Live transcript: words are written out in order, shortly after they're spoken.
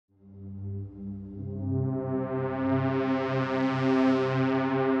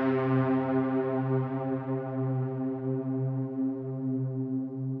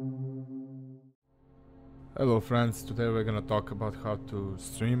friends, today we're gonna talk about how to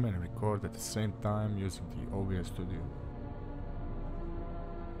stream and record at the same time using the OBS Studio.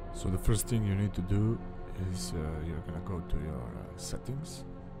 So the first thing you need to do is you're gonna go to your settings.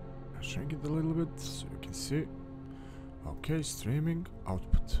 I'll shrink it a little bit so you can see. Okay, streaming,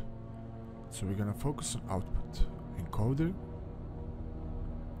 output. So we're gonna focus on output, encoder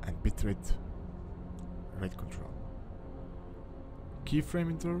and bitrate, rate control, keyframe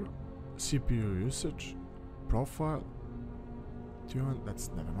interval, CPU usage, profile, tune, that's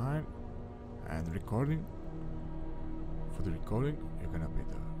never mind, and recording. For the recording, you're gonna be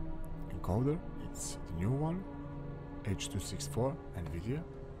the encoder, it's the new one, H.264 NVIDIA.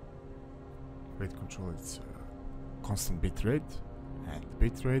 Rate control, it's constant bitrate, and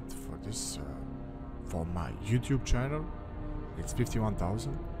bitrate for this, for my YouTube channel, it's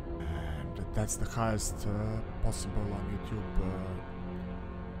 51,000, and that's the highest possible on YouTube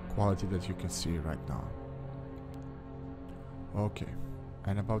quality that you can see right now. Okay,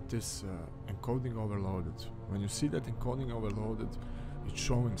 and about this encoding overloaded. When you see that encoding overloaded, it's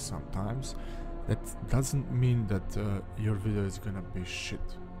showing sometimes. That doesn't mean that your video is gonna be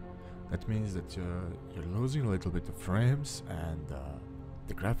shit. That means that you're losing a little bit of frames, and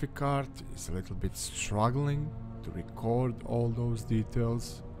the graphic card is a little bit struggling to record all those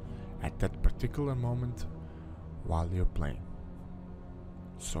details at that particular moment while you're playing.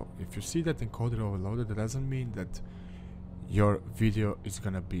 So if you see that encoder overloaded, that doesn't mean that your video is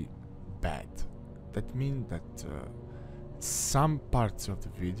gonna be bad. That means that some parts of the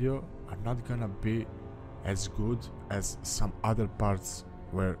video are not gonna be as good as some other parts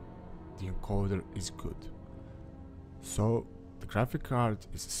where the encoder is good. So the graphic card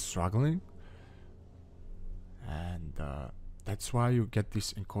is struggling, and that's why you get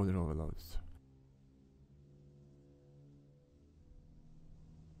this encoder overload.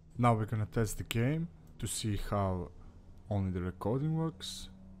 Now we're gonna test the game to see how only the recording works,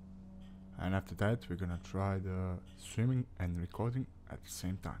 and after that we're gonna try the streaming and recording at the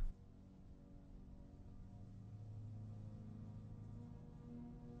same time.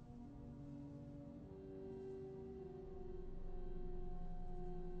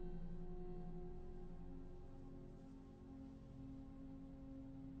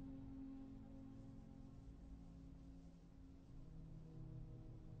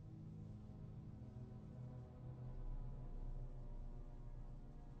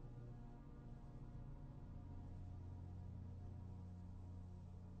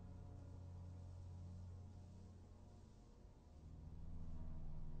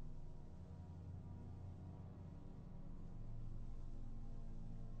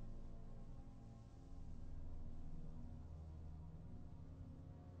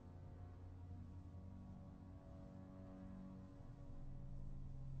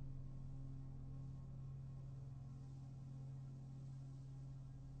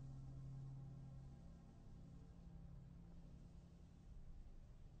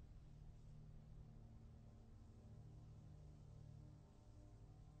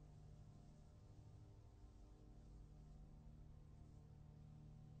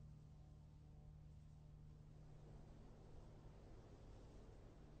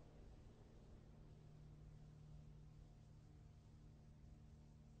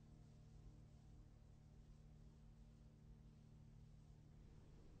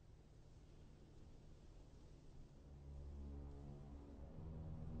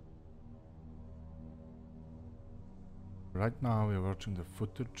 Right now we are watching the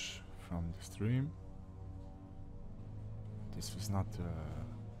footage from the stream. This was not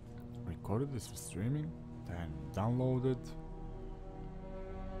recorded, this was streaming, then downloaded,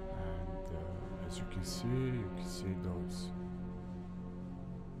 and as you can see those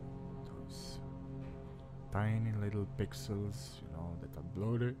tiny little pixels, you know, that are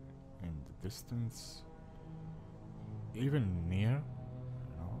blurry in the distance, even near,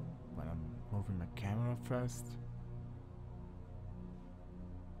 you know, when I'm moving my camera fast.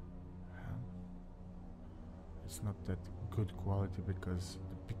 It's not that good quality because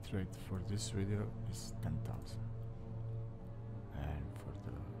the bitrate for this video is 10,000, and for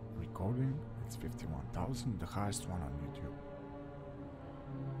the recording it's 51,000, the highest one on YouTube.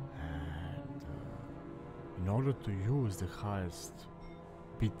 And in order to use the highest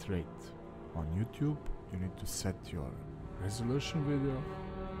bitrate on YouTube, you need to set your resolution video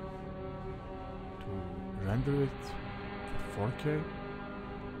to render it for 4K.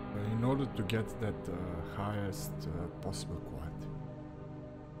 In order to get that highest possible quality.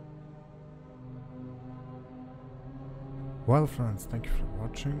 Well friends, thank you for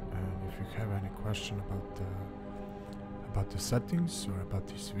watching, and if you have any question about the settings or about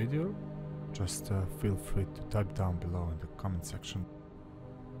this video, just feel free to type down below in the comment section,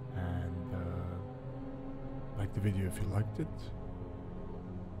 and like the video if you liked it,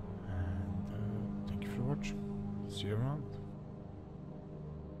 and thank you for watching. See you around.